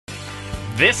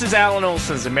This is Alan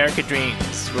Olson's America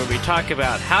Dreams, where we talk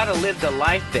about how to live the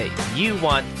life that you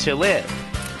want to live.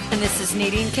 And this is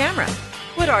Nadine Cameron.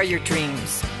 What are your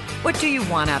dreams? What do you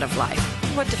want out of life?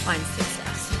 What defines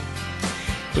success?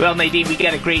 Well, Nadine, we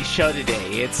got a great show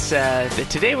today.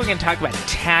 Today we're going to talk about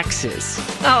taxes.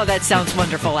 Oh, that sounds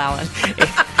wonderful, Alan.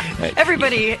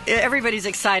 Everybody's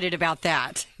excited about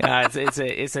that.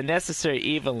 It's a necessary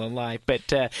evil in life,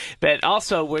 but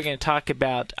also we're going to talk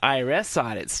about IRS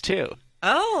audits too.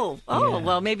 Oh, Yeah.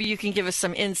 Well, maybe you can give us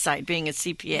some insight being a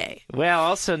CPA. Well,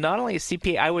 also not only a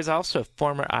CPA, I was also a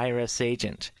former IRS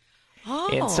agent. Oh,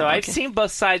 And so I've okay. seen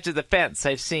both sides of the fence.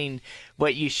 I've seen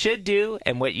what you should do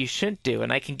and what you shouldn't do.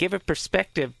 And I can give a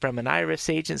perspective from an IRS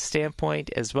agent standpoint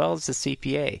as well as a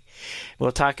CPA.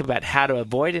 We'll talk about how to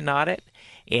avoid an audit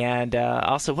and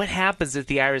also what happens if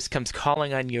the IRS comes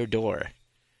calling on your door.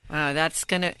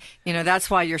 That's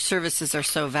why your services are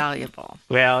so valuable.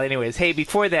 Well, anyways, hey,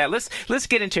 before that, let's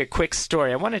get into a quick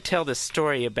story. I want to tell this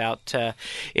story about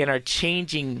in our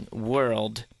changing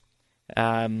world.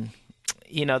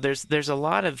 There's a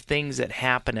lot of things that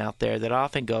happen out there that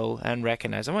often go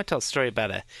unrecognized. I want to tell a story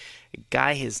about a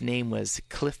guy. His name was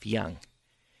Cliff Young,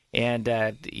 and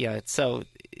so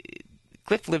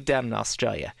Cliff lived down in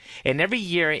Australia, and every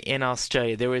year in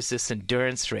Australia there was this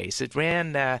endurance race. It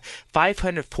ran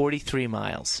 543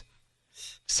 miles.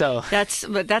 So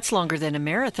that's longer than a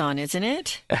marathon, isn't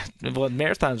it? Well,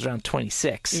 marathon's around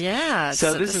 26. Yeah.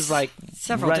 So this is like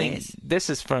several running. days. This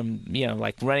is from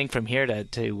like running from here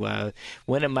to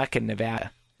Winnemucca,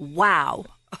 Nevada. Wow.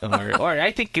 or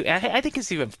I think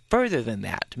it's even further than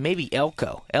that. Maybe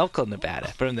Elko, Nevada,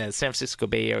 from the San Francisco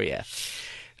Bay Area.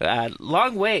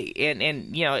 Long way,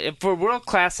 and for a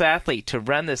world-class athlete to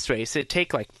run this race, it'd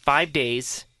take like 5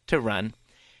 days to run.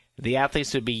 The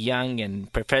athletes would be young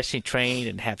and professionally trained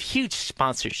and have huge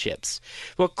sponsorships.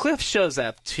 Well, Cliff shows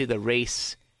up to the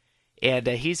race, and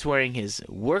he's wearing his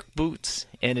work boots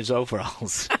and his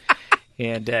overalls.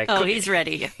 And he's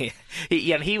ready.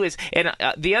 He was, and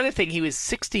the other thing, he was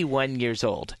 61 years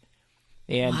old.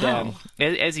 And Wow.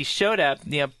 As he showed up,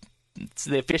 the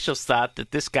officials thought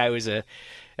that this guy was a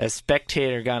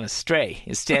spectator gone astray,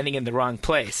 is standing in the wrong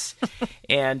place.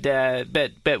 And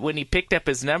but when he picked up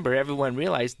his number, everyone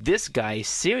realized this guy is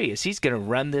serious. He's going to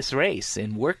run this race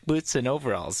in work boots and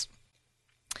overalls.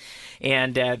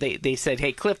 And they said,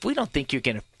 "Hey, Cliff, we don't think you're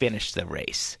going to finish the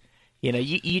race.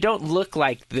 You don't look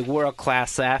like the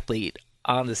world-class athlete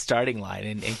on the starting line."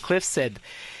 And Cliff said,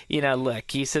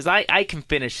 look, he says, I can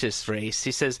finish this race.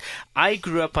 He says, I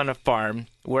grew up on a farm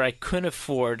where I couldn't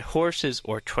afford horses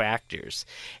or tractors.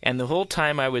 And the whole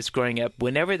time I was growing up,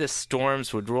 whenever the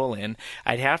storms would roll in,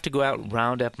 I'd have to go out and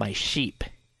round up my sheep.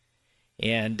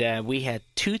 And we had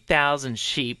 2,000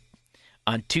 sheep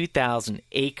on 2,000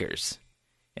 acres.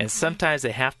 And sometimes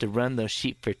I have to run those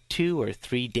sheep for 2 or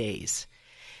 3 days.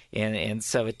 And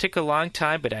so it took a long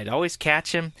time, but I'd always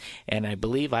catch him, and I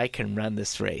believe I can run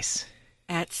this race.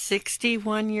 At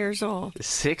 61 years old.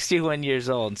 61 years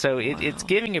old. So it's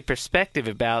giving a perspective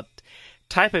about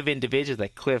type of individual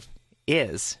that Cliff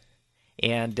is.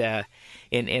 And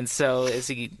so as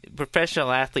a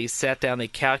professional athlete sat down, they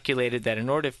calculated that in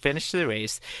order to finish the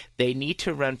race, they need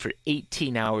to run for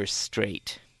 18 hours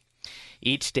straight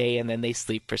each day, and then they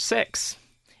sleep for 6.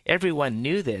 Everyone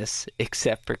knew this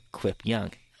except for Cliff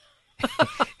Young.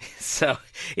 So,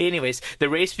 anyways, the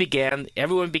race began.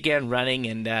 Everyone began running,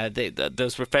 and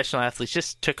those professional athletes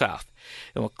just took off.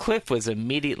 And well, Cliff was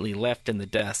immediately left in the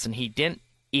dust, and he didn't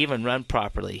even run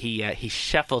properly. He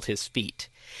shuffled his feet.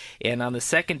 And on the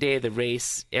second day of the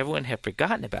race, everyone had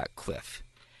forgotten about Cliff.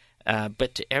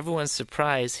 But to everyone's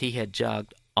surprise, he had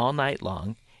jogged all night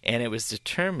long, and was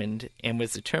determined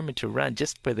to run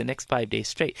just for the next 5 days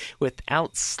straight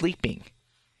without sleeping.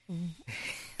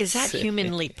 Is that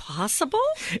humanly possible?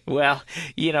 Well,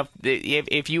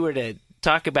 if you were to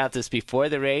talk about this before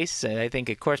the race, I think,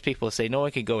 of course, people say no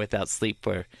one can go without sleep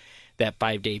for that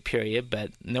 5-day period,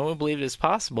 but no one believed it was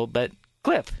possible but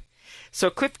Cliff. So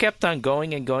Cliff kept on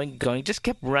going and going, just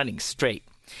kept running straight.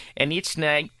 And each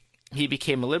night he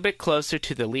became a little bit closer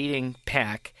to the leading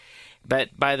pack,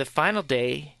 but by the final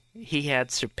day he had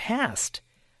surpassed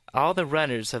all the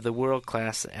runners of the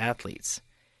world-class athletes.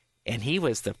 And he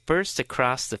was the first to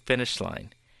cross the finish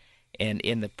line, and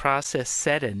in the process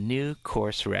set a new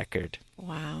course record.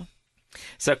 Wow.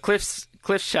 So Cliff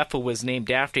Shuffle was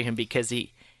named after him because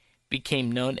he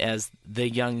became known as the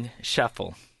Young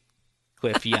Shuffle.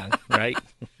 Cliff Young, right?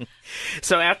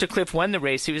 So after Cliff won the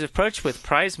race, he was approached with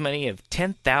prize money of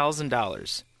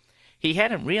 $10,000. He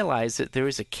hadn't realized that there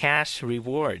was a cash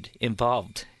reward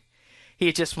involved.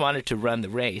 He just wanted to run the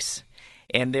race.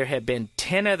 and there had been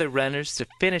 10 other runners to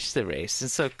finish the race. And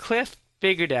so Cliff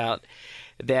figured out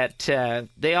that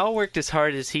they all worked as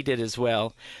hard as he did as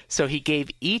well. So he gave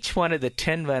each one of the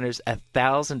 10 runners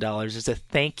 $1,000 as a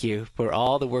thank you for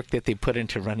all the work that they put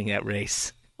into running that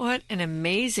race. What an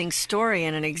amazing story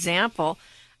and an example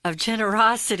of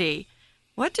generosity.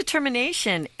 What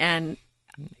determination. And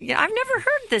yeah, I've never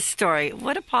heard this story.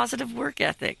 What a positive work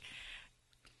ethic.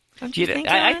 Don't you think,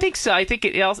 I think so. I think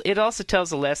it also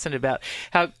tells a lesson about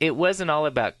how it wasn't all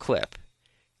about Cliff.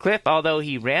 Cliff, although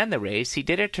he ran the race, he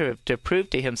did it to prove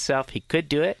to himself he could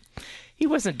do it. He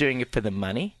wasn't doing it for the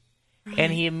money. Right.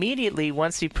 And he immediately,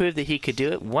 once he proved that he could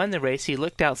do it, won the race. He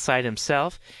looked outside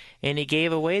himself, and he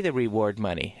gave away the reward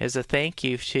money as a thank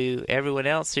you to everyone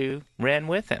else who ran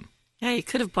with him. Yeah, he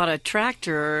could have bought a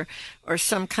tractor or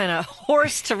some kind of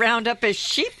horse to round up his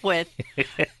sheep with.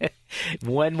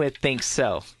 One would think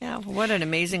so. Yeah, what an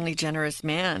amazingly generous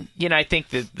man. I think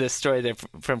that the story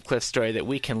from Cliff's story, that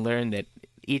we can learn that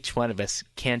each one of us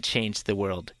can change the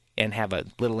world and have a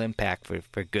little impact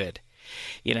for good.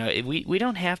 We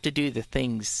don't have to do the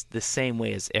things the same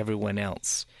way as everyone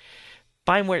else.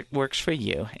 Find what works for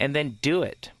you and then do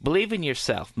it. Believe in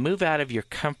yourself. Move out of your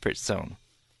comfort zone.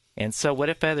 And so what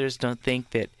if others don't think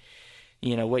that,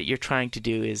 what you're trying to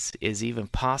do is even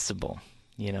possible?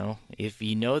 If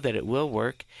you know that it will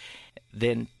work,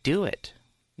 then do it.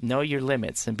 Know your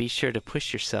limits and be sure to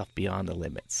push yourself beyond the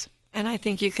limits. And I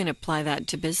think you can apply that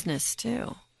to business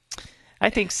too. I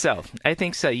think so.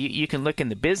 You can look in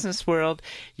the business world,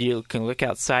 you can look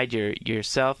outside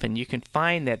yourself, and you can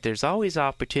find that there's always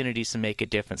opportunities to make a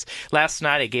difference. Last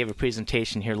night I gave a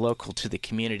presentation here local to the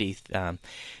community.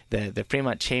 The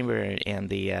Fremont Chamber and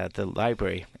the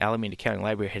library, Alameda County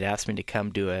Library, had asked me to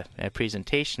come do a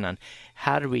presentation on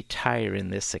how to retire in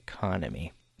this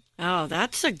economy. Oh,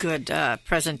 that's a good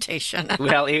presentation.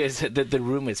 Well, it was the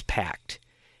room is packed.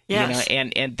 Yes.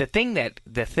 And the thing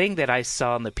that I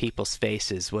saw in the people's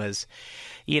faces was,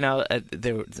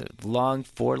 the long,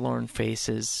 forlorn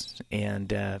faces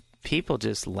and people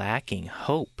just lacking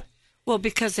hope. Well,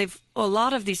 because a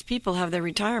lot of these people have their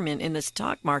retirement in the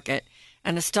stock market,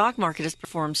 and the stock market has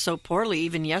performed so poorly.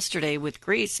 Even yesterday with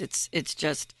Greece, it's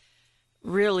just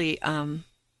really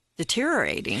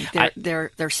deteriorating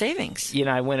their savings.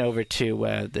 I went over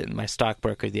to my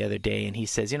stockbroker the other day, and he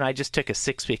says, I just took a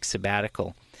 6-week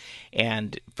sabbatical.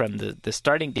 And from the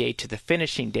starting day to the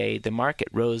finishing day, the market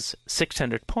rose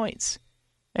 600 points.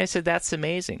 And I said, that's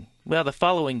amazing. Well, the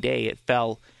following day, it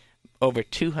fell over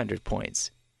 200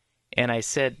 points. And I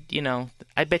said,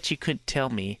 I bet you couldn't tell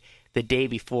me the day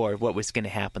before what was going to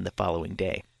happen the following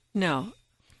day. No.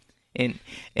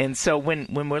 And so when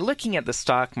we're looking at the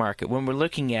stock market, when we're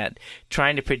looking at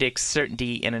trying to predict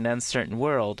certainty in an uncertain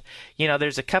world,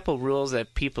 there's a couple rules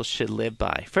that people should live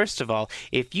by. First of all,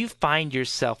 if you find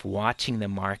yourself watching the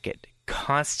market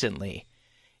constantly,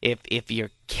 if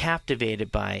you're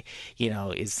captivated by,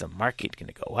 is the market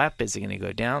going to go up? Is it going to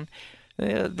go down?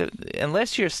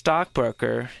 Unless you're a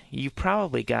stockbroker, you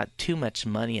probably got too much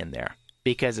money in there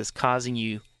because it's causing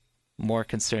you more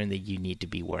concern that you need to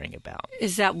be worrying about.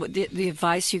 Is that what the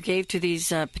advice you gave to these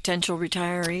potential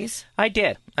retirees? I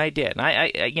did.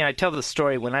 I tell the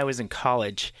story. When I was in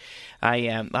college,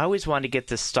 I always wanted to get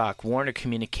this stock, Warner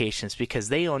Communications, because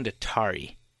they owned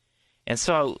Atari. And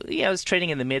so I was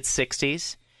trading in the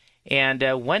mid-60s, and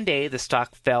one day the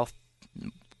stock fell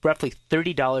roughly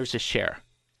 $30 a share.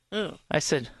 Oh. I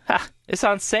said, it's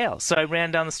on sale. So I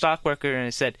ran down the stockbroker and I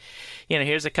said,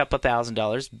 here's a couple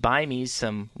 $1,000. Buy me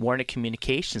some Warner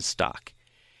Communications stock.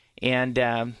 And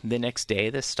the next day,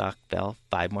 the stock fell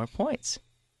 5 more points.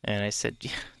 And I said,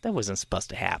 that wasn't supposed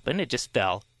to happen. It just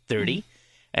fell 30,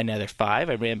 another 5.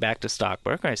 I ran back to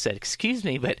stockbroker. I said, excuse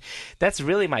me, but that's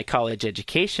really my college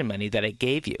education money that I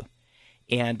gave you.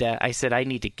 And I said, I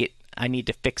need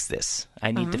to fix this.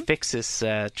 I need to fix this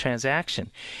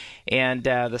transaction. And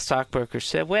the stockbroker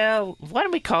said, well, why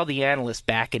don't we call the analyst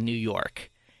back in New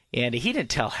York? And he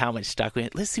didn't tell how much stock we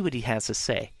had. Let's see what he has to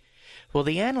say. Well,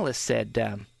 the analyst said,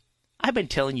 I've been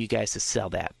telling you guys to sell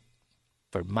that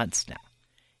for months now.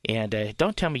 And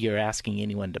don't tell me you're asking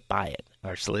anyone to buy it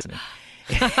or listening.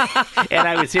 And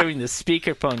I was hearing the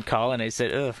speakerphone call, and I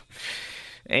said, ugh.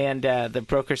 And the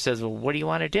broker says, well, what do you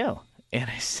want to do? And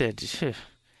I said,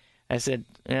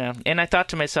 yeah. And I thought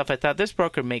to myself, this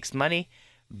broker makes money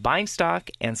buying stock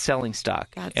and selling stock.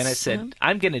 And I said,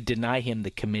 I'm going to deny him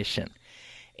the commission.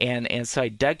 And so I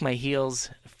dug my heels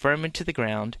firm into the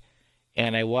ground,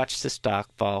 and I watched the stock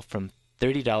fall from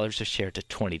 $30 a share to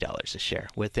 $20 a share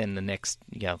within the next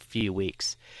few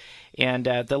weeks. And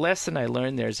the lesson I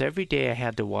learned there is every day I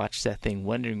had to watch that thing,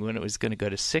 wondering when it was going to go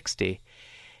to 60.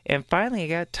 And finally, I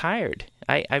got tired.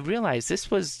 I realized this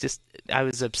was just, I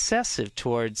was obsessive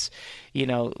towards,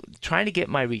 trying to get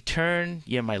my return,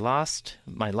 my lost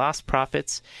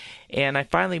profits. And I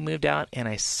finally moved out and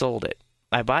I sold it.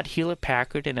 I bought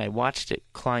Hewlett-Packard and I watched it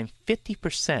climb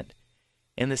 50%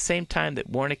 in the same time that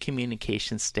Warner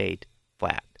Communications stayed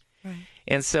flat. Right.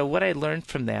 And so what I learned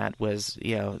from that was,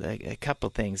 a couple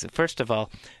things. First of all,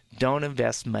 don't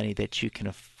invest money that you can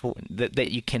afford,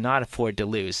 that you cannot afford to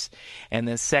lose. And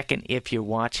then second, if you're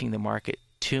watching the market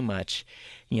too much,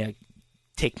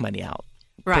 take money out.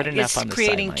 Right. Put enough It's on the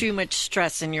creating sideline. too much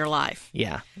stress in your life.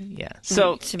 Yeah.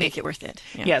 So to make it worth it.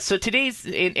 Yeah. So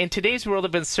in today's world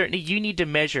of uncertainty, you need to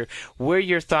measure where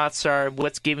your thoughts are,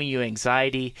 what's giving you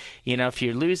anxiety. If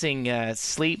you're losing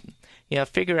sleep,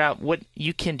 figure out what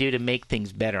you can do to make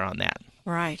things better on that.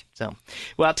 Right. So,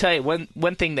 well, I'll tell you,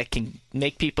 one thing that can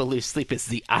make people lose sleep is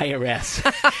the IRS.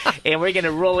 And we're going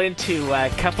to roll into a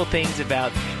couple things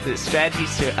about the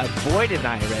strategies to avoid an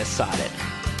IRS audit.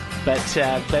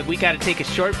 But we got to take a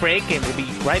short break, and we'll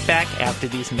be right back after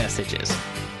these messages.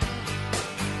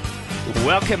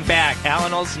 Welcome back.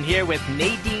 Alan Olson here with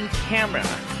Nadine Cameron.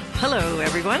 Hello,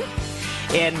 everyone.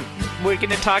 And we're going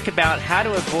to talk about how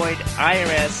to avoid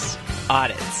IRS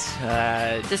audits.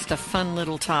 Just a fun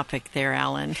little topic there,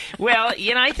 Alan. Well,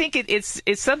 I think it's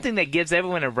something that gives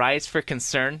everyone a rise for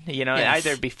concern, Yes.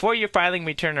 either before you're filing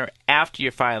return or after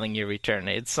you're filing your return.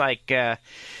 It's like, is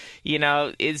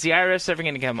the IRS ever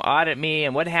going to come audit me?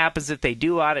 And what happens if they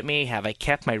do audit me? Have I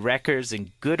kept my records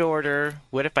in good order?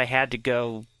 What if I had to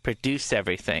go produce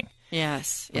everything?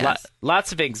 Yes.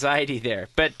 Lots of anxiety there.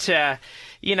 But,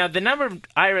 the number of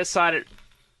IRS audit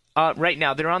right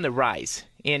now, they're on the rise.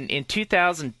 In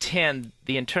 2010,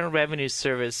 the Internal Revenue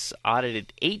Service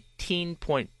audited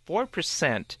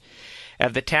 18.4%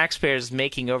 of the taxpayers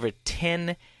making over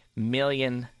 $10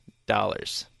 million.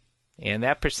 And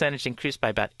that percentage increased by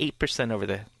about 8% over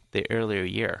the earlier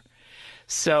year.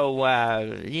 So,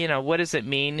 what does it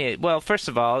mean? Well, first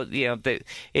of all,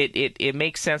 it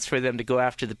makes sense for them to go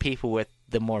after the people with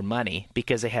the more money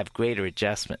because they have greater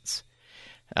adjustments.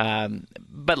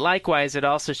 But likewise, it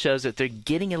also shows that they're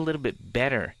getting a little bit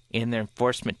better in their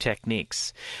enforcement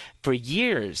techniques. For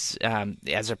years,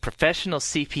 as a professional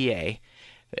CPA,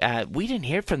 we didn't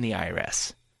hear from the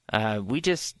IRS. We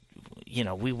just,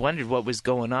 we wondered what was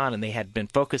going on, and they had been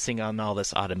focusing on all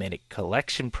this automatic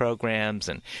collection programs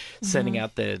and sending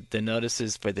out the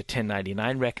notices for the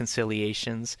 1099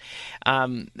 reconciliations.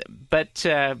 But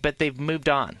they've moved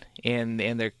on, and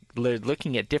they're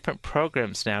looking at different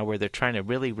programs now where they're trying to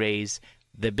really raise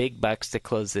the big bucks to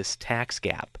close this tax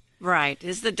gap. Right.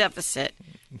 Is the deficit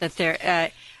that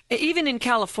they're even in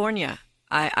California.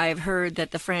 I've heard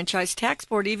that the Franchise Tax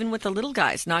Board, even with the little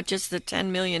guys, not just the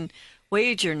 10 million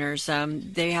wage earners,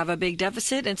 they have a big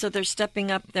deficit, and so they're stepping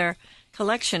up their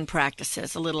collection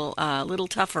practices a little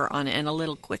tougher on it and a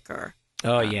little quicker.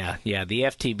 Oh, yeah. The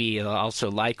FTB also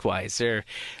likewise. They're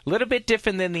a little bit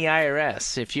different than the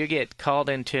IRS. If you get called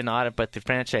into an audit by the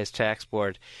Franchise Tax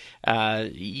Board,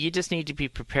 you just need to be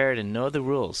prepared and know the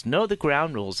rules. Know the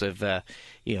ground rules of,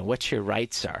 what your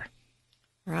rights are.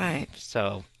 Right.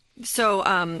 So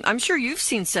I'm sure you've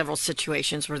seen several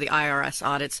situations where the IRS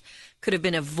audits could have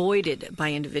been avoided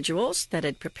by individuals that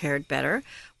had prepared better.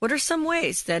 What are some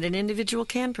ways that an individual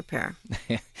can prepare?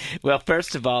 Well,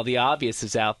 first of all, the obvious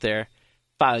is out there.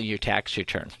 File your tax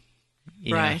return.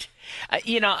 Right.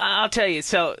 I'll tell you,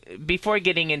 so before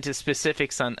getting into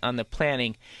specifics on the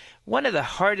planning, one of the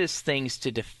hardest things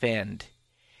to defend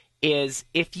is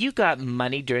if you got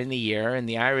money during the year and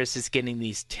the IRS is getting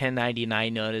these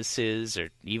 1099 notices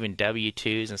or even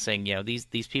W-2s and saying,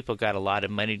 these people got a lot of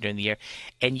money during the year,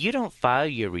 and you don't file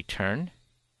your return,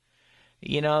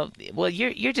 well,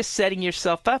 you're just setting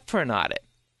yourself up for an audit.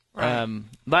 Right. A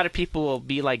lot of people will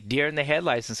be like deer in the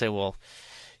headlights and say, well,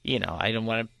 I don't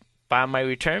want to file my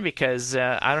return because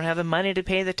I don't have the money to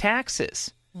pay the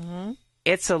taxes. Mm-hmm.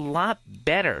 It's a lot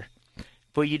better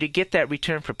for you to get that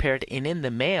return prepared and in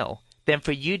the mail than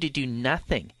for you to do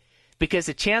nothing. Because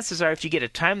the chances are if you get a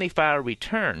timely file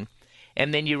return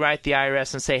and then you write the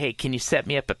IRS and say, hey, can you set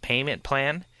me up a payment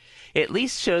plan? It at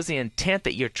least shows the intent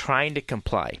that you're trying to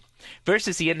comply.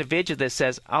 Versus the individual that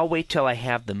says, I'll wait till I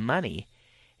have the money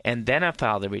and then I'll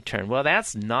file the return. Well,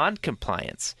 that's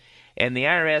non-compliance. And the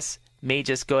IRS may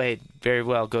just go ahead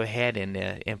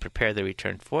and prepare the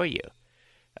return for you.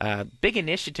 Big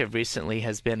initiative recently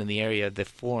has been in the area of the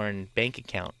foreign bank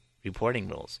account reporting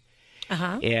rules.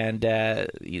 Uh-huh. And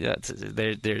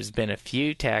there's been a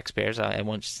few taxpayers, I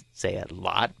won't say a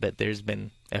lot, but there's been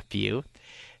a few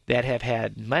that have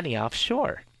had money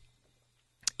offshore.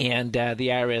 And the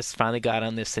IRS finally got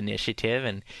on this initiative,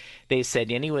 and they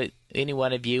said any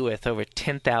one of you with over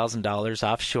 $10,000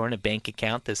 offshore in a bank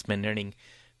account that's been earning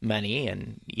money,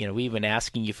 and we've been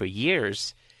asking you for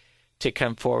years to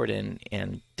come forward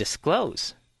and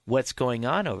disclose what's going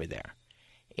on over there,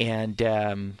 and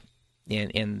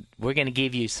we're going to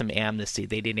give you some amnesty.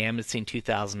 They did amnesty in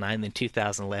 2009, then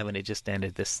 2011 it just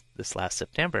ended this last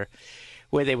September,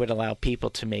 where they would allow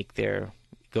people to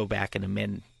go back and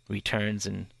amend returns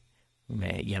and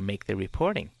make their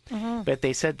reporting. Mm-hmm. But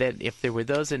they said that if there were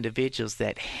those individuals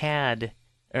that had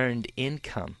earned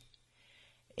income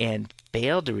and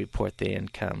failed to report the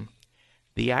income,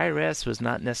 the IRS was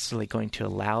not necessarily going to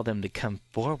allow them to come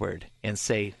forward and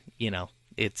say,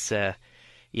 it's I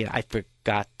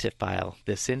forgot to file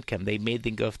this income. They made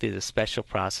them go through the special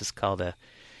process called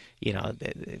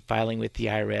filing with the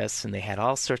IRS, and they had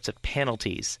all sorts of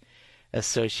penalties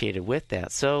associated with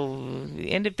that. So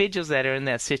individuals that are in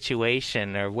that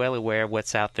situation are well aware of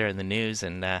what's out there in the news,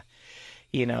 and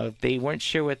if they weren't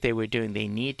sure what they were doing, they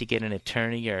need to get an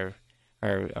attorney or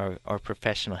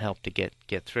professional help to get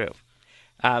through.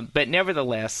 But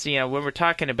nevertheless, when we're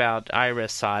talking about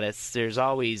IRS audits, there's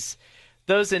always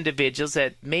those individuals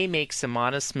that may make some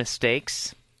honest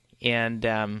mistakes, and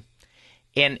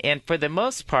for the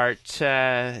most part,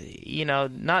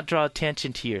 not draw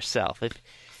attention to yourself.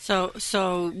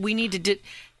 So we need to,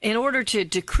 in order to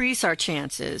decrease our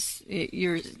chances,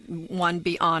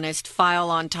 be honest, file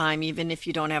on time, even if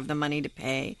you don't have the money to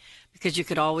pay, because you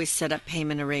could always set up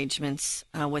payment arrangements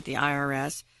with the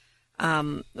IRS.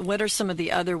 What are some of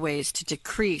the other ways to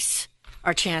decrease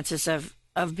our chances of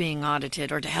being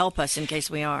audited, or to help us in case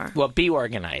we are? Well, be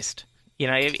organized.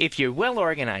 If you're well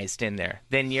organized in there,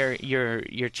 then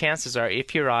your chances are,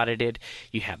 if you're audited,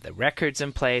 you have the records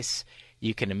in place.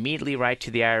 You can immediately write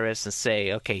to the IRS and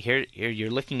say, okay, here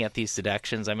you're looking at these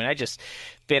deductions. I mean, I just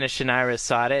finished an IRS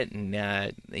audit,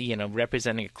 and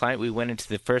representing a client, we went into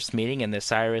the first meeting, and this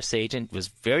IRS agent was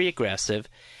very aggressive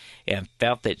and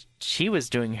felt that she was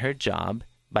doing her job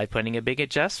by putting a big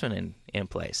adjustment in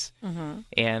place. Mm-hmm.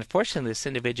 And fortunately, this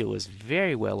individual was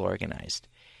very well organized.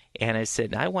 And I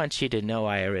said, I want you to know,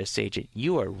 IRS agent,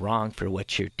 you are wrong for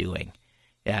what you're doing.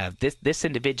 This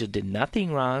individual did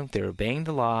nothing wrong. They're obeying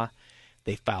the law.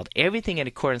 They filed everything in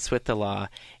accordance with the law,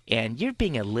 and you're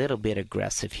being a little bit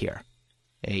aggressive here,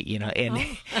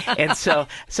 and so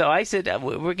I said,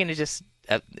 we're going to just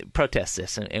protest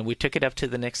this, and we took it up to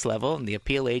the next level, and the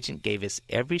appeal agent gave us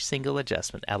every single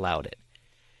adjustment, allowed it.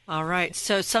 All right.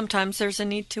 So sometimes there's a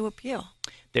need to appeal.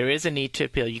 There is a need to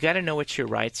appeal. You got to know what your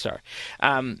rights are.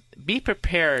 Be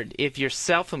prepared. If you're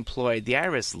self-employed, the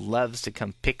IRS loves to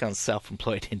come pick on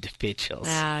self-employed individuals.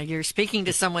 You're speaking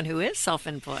to someone who is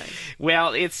self-employed.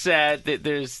 Well, it's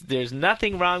there's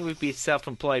nothing wrong with being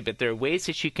self-employed, but there are ways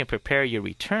that you can prepare your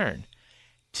return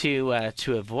to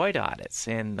avoid audits.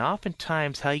 And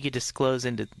oftentimes, how you disclose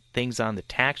into things on the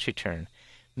tax return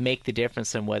make the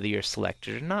difference in whether you're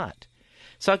selected or not.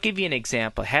 So I'll give you an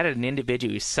example. I had an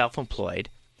individual who's self-employed,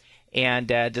 and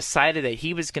decided that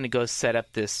he was going to go set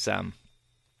up this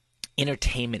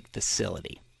entertainment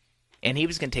facility. And he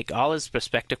was going to take all his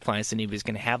prospective clients, and he was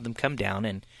going to have them come down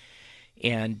and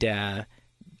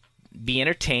be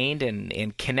entertained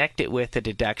and connect it with a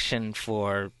deduction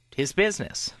for his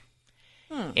business.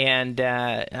 And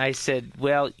I said,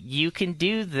 well, you can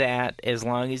do that as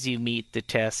long as you meet the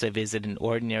test of, is it an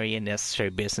ordinary and necessary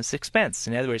business expense?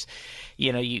 In other words,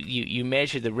 you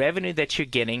measure the revenue that you're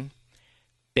getting,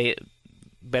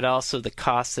 but also the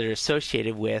costs that are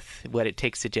associated with what it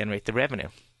takes to generate the revenue.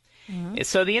 Mm-hmm.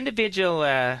 So the individual,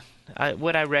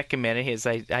 what I recommended is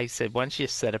I said, why don't you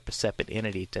set up a separate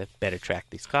entity to better track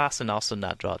these costs and also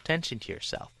not draw attention to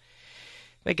yourself?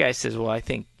 The guy says, well, I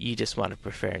think you just want to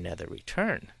prepare another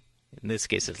return. In this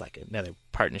case, it's like another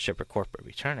partnership or corporate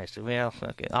return. I said, well,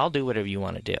 okay, I'll do whatever you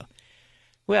want to do.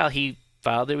 Well, he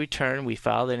filed the return. We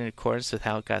filed it in accordance with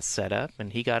how it got set up,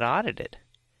 and he got audited.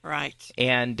 Right.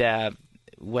 And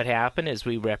what happened is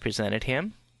we represented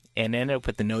him and ended up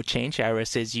with the no change. IRS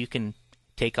says you can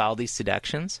take all these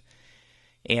deductions.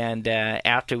 And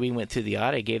after we went through the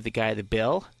audit, I gave the guy the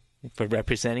bill for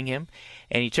representing him.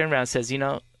 And he turned around and says,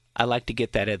 I'd like to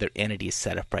get that other entity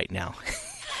set up right now.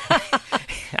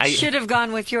 I should have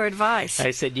gone with your advice.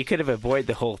 I said you could have avoided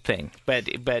the whole thing. But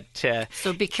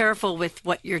so be careful with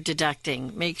what you're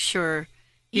deducting. Make sure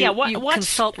you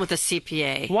consult with a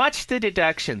CPA. Watch the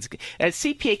deductions. A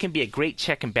CPA can be a great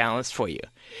check and balance for you.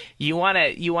 You want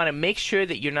to make sure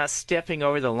that you're not stepping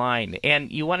over the line,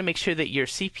 and you want to make sure that your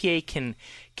CPA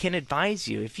can advise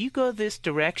you. If you go this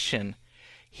direction,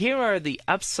 here are the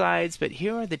upsides, but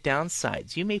here are the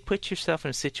downsides. You may put yourself in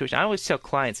a situation. I always tell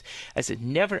clients, I said,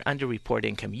 never underreport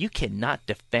income. You cannot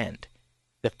defend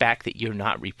the fact that you're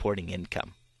not reporting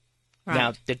income. Right.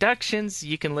 Now, deductions,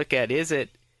 you can look at, is it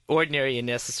ordinary and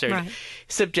necessary? Right.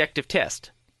 Subjective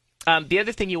test. The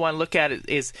other thing you want to look at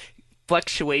is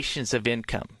fluctuations of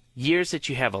income. Years that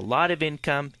you have a lot of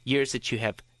income, years that you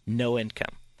have no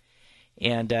income.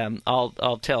 And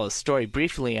I'll tell a story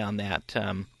briefly on that.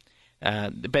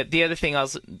 But the other thing,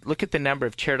 I'll look at the number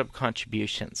of charitable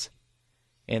contributions.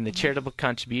 In the charitable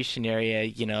contribution area,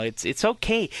 it's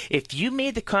okay. If you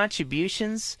made the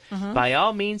contributions, by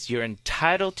all means, you're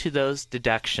entitled to those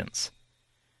deductions.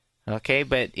 Okay,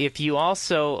 but if you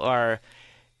also are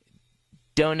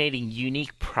donating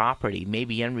unique property,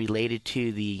 maybe unrelated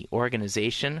to the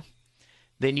organization,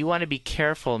 then you want to be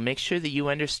careful and make sure that you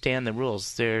understand the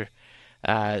rules. There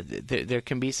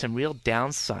can be some real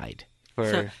downside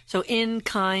for. So in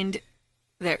kind.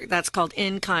 That's called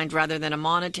in-kind rather than a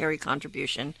monetary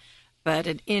contribution, but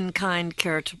an in-kind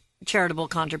charitable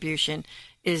contribution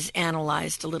is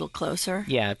analyzed a little closer.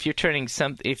 Yeah, if you're turning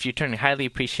highly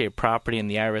appreciated property and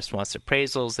the IRS wants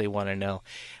appraisals, they want to know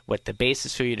what the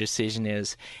basis for your decision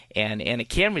is, and it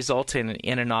can result in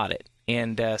an audit.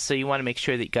 And so you want to make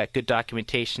sure that you got good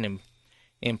documentation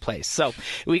in place. So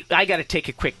I got to take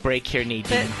a quick break here, Nadine.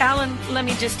 But Alan, let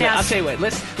me just ask. I'll tell you what.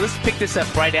 Let's pick this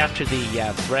up right after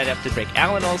the break.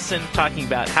 Alan Olson talking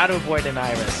about how to avoid an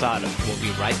IRS audit. We'll be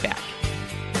right back.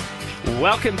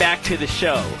 Welcome back to the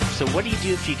show. So, what do you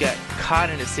do if you got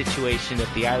caught in a situation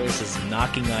that the IRS is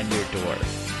knocking on your door?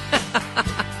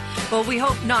 Well, we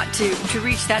hope not to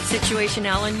reach that situation,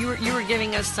 Alan. You were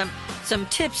giving us some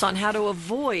tips on how to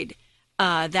avoid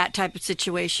that type of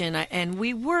situation. And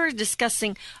we were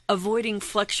discussing avoiding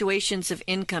fluctuations of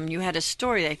income. You had a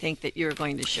story, I think, that you were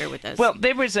going to share with us. Well,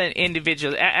 there was an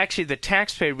individual. Actually, the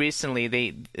taxpayer recently,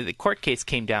 the court case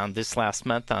came down this last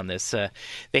month on this.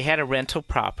 They had a rental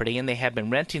property, and they had been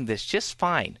renting this just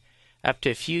fine up to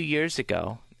a few years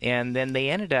ago. And then they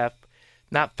ended up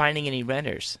not finding any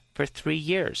renters for 3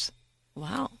 years.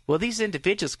 Wow. Well, these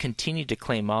individuals continue to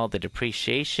claim all the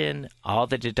depreciation, all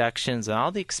the deductions, and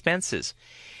all the expenses.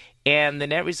 And the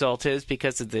net result is,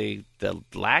 because of the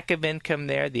lack of income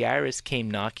there, the IRS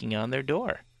came knocking on their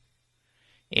door.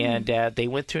 And they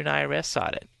went through an IRS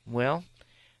audit. Well,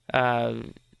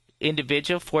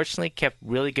 individual fortunately kept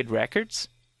really good records,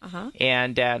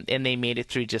 and they made it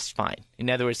through just fine. In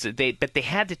other words, but they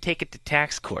had to take it to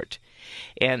tax court.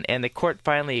 And the court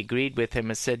finally agreed with him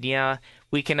and said, yeah,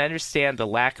 we can understand the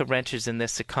lack of renters in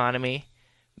this economy,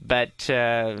 but,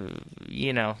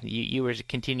 you were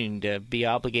continuing to be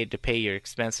obligated to pay your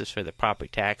expenses for the property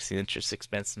tax, the interest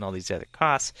expense, and all these other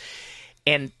costs,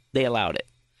 and they allowed it.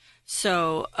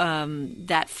 So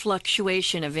that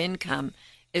fluctuation of income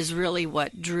is really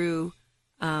what drew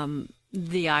the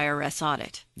IRS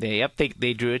audit.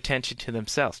 They drew attention to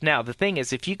themselves. Now, the thing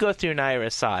is, if you go through an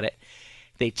IRS audit,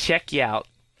 they check you out,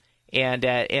 and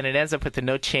it ends up with a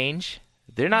no change.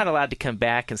 They're not allowed to come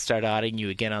back and start auditing you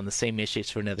again on the same issues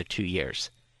for another 2 years.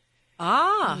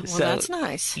 Well, so, that's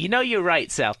nice. You know your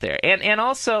rights out there. And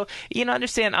also,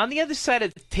 understand, on the other side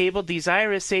of the table, these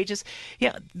IRS agents,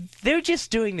 they're just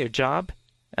doing their job.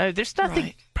 There's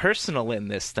nothing personal in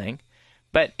this thing.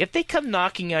 But if they come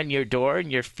knocking on your door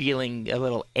and you're feeling a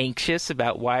little anxious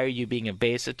about why are you being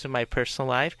invasive to my personal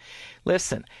life,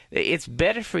 listen, it's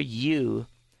better for you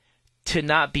to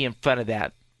not be in front of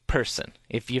that person.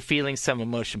 If you're feeling some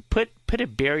emotion, put a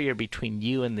barrier between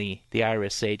you and the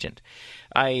IRS agent.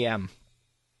 I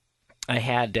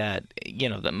had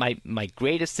my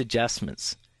greatest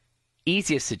adjustments,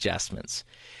 easiest adjustments,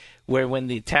 where when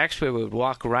the taxpayer would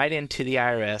walk right into the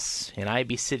IRS and I'd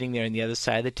be sitting there on the other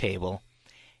side of the table,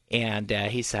 and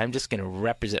he said, "I'm just going to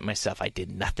represent myself. I did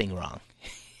nothing wrong."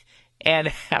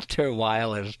 And after a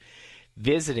while of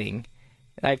visiting,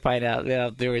 I find out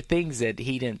there were things that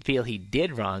he didn't feel he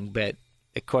did wrong, but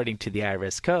according to the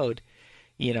IRS code,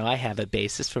 I have a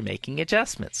basis for making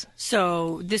adjustments.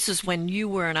 So this is when you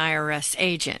were an IRS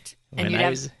agent, and you'd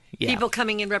have people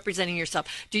coming in representing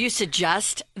yourself. Do you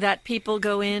suggest that people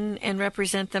go in and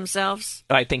represent themselves?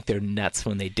 I think they're nuts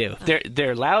when they do.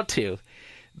 They're allowed to.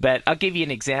 But I'll give you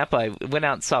an example. I went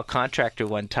out and saw a contractor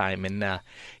one time, and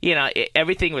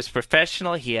everything was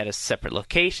professional. He had a separate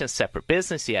location, a separate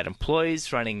business. He had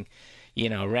employees running,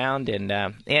 around,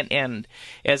 and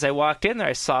as I walked in there,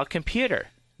 I saw a computer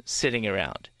sitting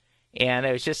around, and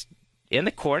I was just in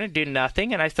the corner doing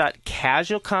nothing. And I thought,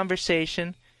 casual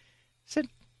conversation. I said,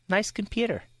 "Nice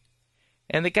computer,"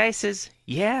 and the guy says,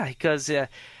 "Yeah," he goes,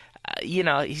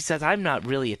 he says, "I'm not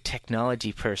really a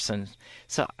technology person,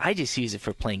 so I just use it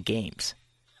for playing games."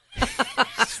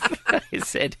 I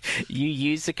said, you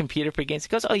use the computer for games? He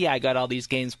goes, oh, yeah, I got all these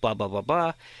games, blah, blah, blah,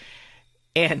 blah.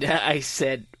 And I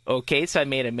said, okay, so I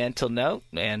made a mental note.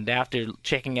 And after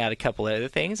checking out a couple other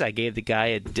things, I gave the guy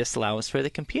a disallowance for the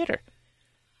computer.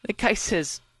 The guy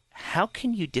says, how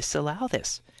can you disallow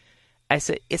this? I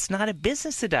said, it's not a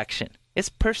business deduction. It's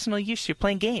personal use. You're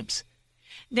playing games.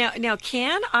 Now,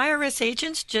 can IRS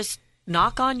agents just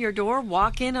knock on your door,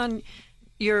 walk in on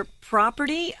your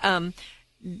property?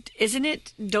 Isn't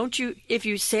it? Don't you? If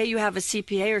you say you have a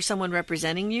CPA or someone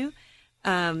representing you,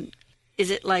 is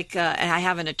it like I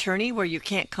have an attorney where you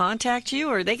can't contact you,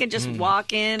 or they can just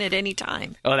walk in at any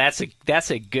time? Oh,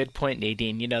 that's a good point,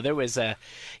 Nadine. There was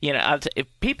if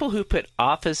people who put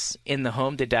office in the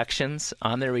home deductions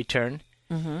on their return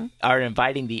are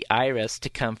inviting the IRS to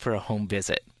come for a home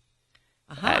visit.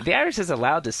 The IRS is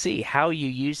allowed to see how you're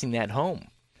using that home.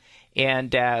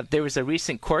 And there was a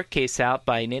recent court case out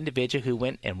by an individual who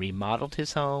went and remodeled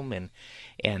his home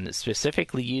and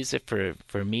specifically used it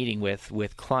for meeting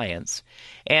with clients.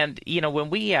 And when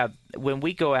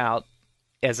we go out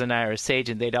as an IRS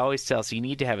agent, they'd always tell us you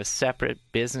need to have a separate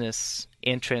business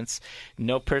entrance.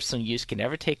 No personal use can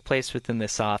ever take place within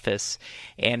this office.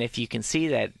 And if you can see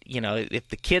that, if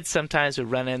the kids sometimes would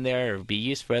run in there or be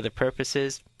used for other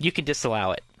purposes, you can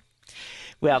disallow it.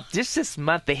 Well, just this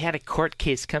month, they had a court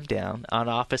case come down on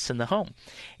office in the home.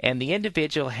 And the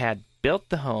individual had built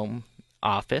the home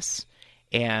office,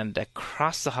 and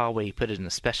across the hallway, he put it in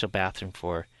a special bathroom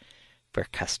for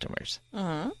customers.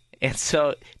 And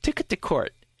so took it to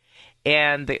court.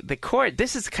 And the court,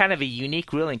 this is kind of a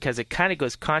unique ruling because it kind of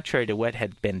goes contrary to what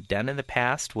had been done in the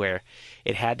past where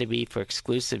it had to be for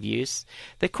exclusive use.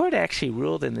 The court actually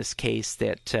ruled in this case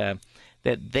that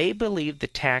they believe the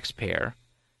taxpayer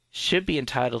should be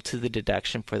entitled to the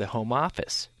deduction for the home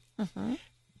office.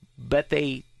 But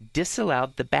they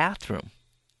disallowed the bathroom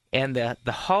and the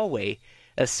hallway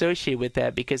associated with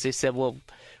that because they said, well,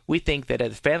 we think that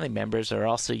other family members are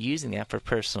also using that for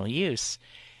personal use.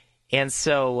 And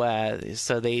so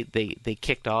they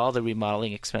kicked all the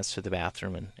remodeling expense for the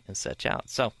bathroom and such out.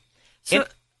 So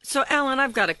Alan,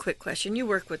 I've got a quick question. You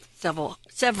work with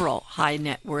several high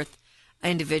net worth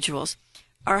individuals.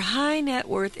 Are high net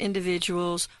worth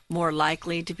individuals more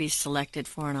likely to be selected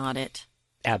for an audit?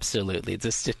 Absolutely.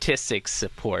 The statistics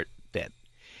support that.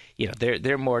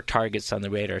 There are more targets on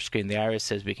the radar screen. The IRS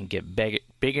says we can get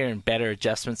bigger and better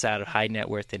adjustments out of high net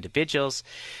worth individuals.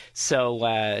 So,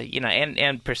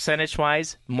 and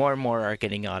percentage-wise, more and more are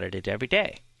getting audited every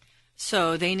day.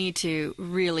 So they need to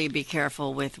really be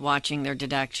careful with watching their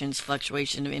deductions,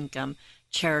 fluctuation of income,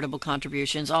 charitable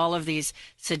contributions, all of these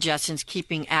suggestions,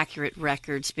 keeping accurate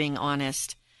records, being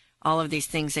honest. All of these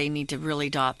things, they need to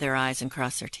really dot their I's and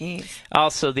cross their T's.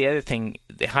 Also, the other thing,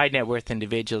 the high net worth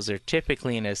individuals are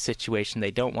typically in a situation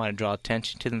they don't want to draw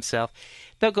attention to themselves.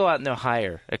 They'll go out and they'll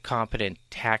hire a competent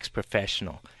tax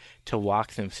professional to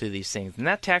walk them through these things. And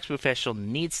that tax professional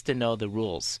needs to know the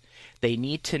rules. They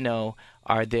need to know,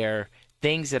 are there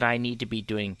things that I need to be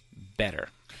doing better?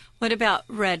 What about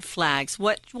red flags?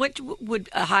 What would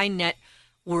a high net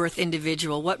worth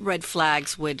individual, what red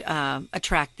flags would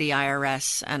attract the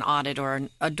IRS, an audit or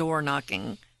a door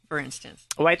knocking, for instance?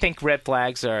 Well, I think red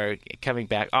flags are coming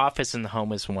back. Office in the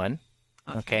home is one.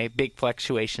 Okay. Big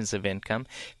fluctuations of income.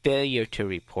 Failure to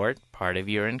report part of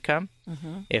your income.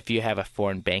 If you have a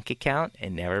foreign bank account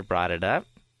and never brought it up,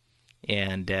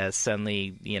 and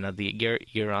suddenly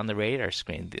you're on the radar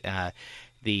screen.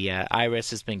 The IRS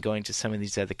has been going to some of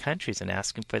these other countries and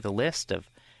asking for the list of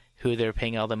who they're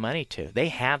paying all the money to. They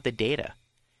have the data.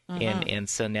 And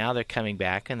so now they're coming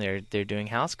back and they're doing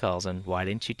house calls. And why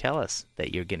didn't you tell us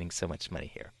that you're getting so much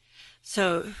money here?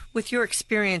 So with your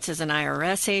experience as an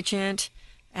IRS agent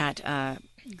at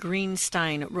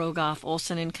Greenstein, Rogoff,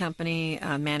 Olson and Company,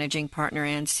 managing partner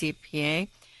and CPA,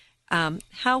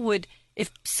 how would, if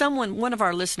one of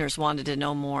our listeners wanted to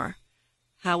know more,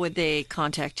 how would they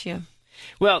contact you?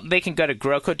 Well, they can go to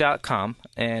GROCO.com,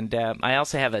 and I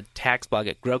also have a tax blog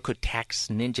at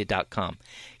GROCOTaxNinja.com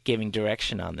giving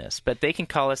direction on this. But they can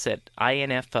call us at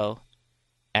info@GROCO.com,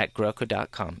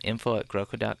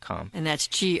 info@GROCO.com. And that's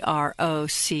GROCO.com.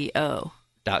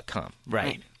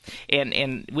 Right.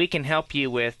 And we can help you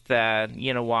with,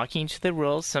 walking to the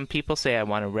rules. Some people say, I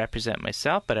want to represent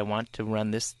myself, but I want to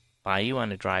run this by you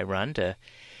on a dry run to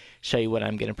show you what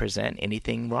I'm going to present.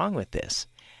 Anything wrong with this?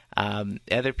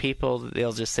 Other people,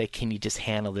 they'll just say, can you just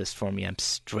handle this for me? I'm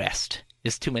stressed.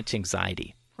 It's too much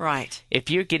anxiety. Right. If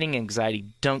you're getting anxiety,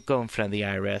 don't go in front of the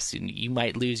IRS. You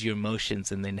might lose your emotions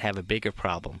and then have a bigger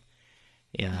problem,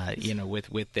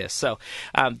 with this. So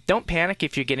don't panic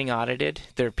if you're getting audited.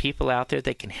 There are people out there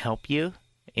that can help you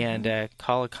and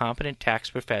call a competent tax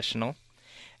professional.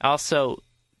 Also,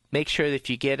 make sure that if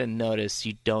you get a notice,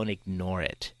 you don't ignore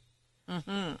it.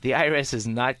 The IRS is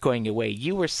not going away.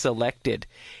 You were selected.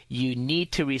 You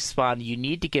need to respond. You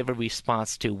need to give a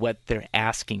response to what they're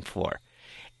asking for.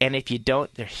 And if you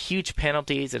don't, there are huge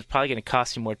penalties. It's probably going to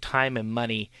cost you more time and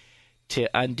money to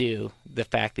undo the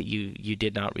fact that you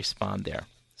did not respond there.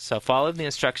 So follow the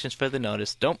instructions for the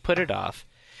notice. Don't put it off.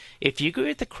 If you agree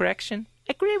with the correction,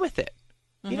 agree with it.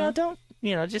 Don't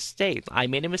just say, I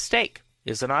made a mistake.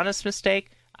 It's an honest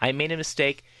mistake. I made a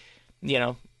mistake.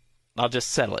 I'll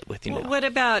just settle it with you now. What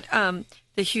about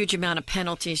the huge amount of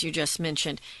penalties you just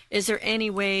mentioned? Is there any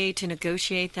way to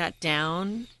negotiate that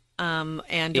down?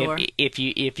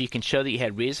 If you can show that you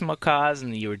had reasonable cause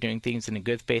and that you were doing things in a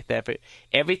good faith effort,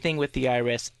 everything with the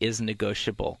IRS is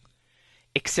negotiable,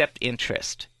 except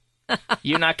interest.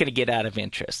 You're not going to get out of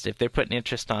interest if they're putting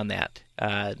interest on that.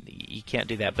 You can't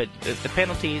do that. But the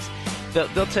penalties,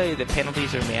 they'll tell you that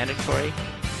penalties are mandatory.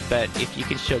 But if you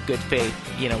can show good faith,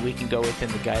 we can go within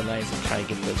the guidelines and try to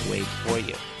get those waived for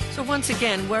you. So once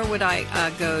again, where would I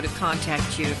go to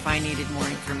contact you if I needed more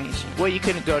information? Well, you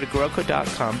can go to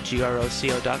GROCO.com,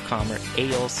 GROCO.com, or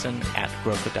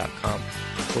aolson@GROCO.com.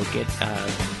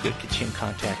 We'll get you in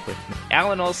contact with me.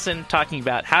 Alan Olson talking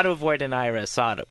about how to avoid an IRS audit.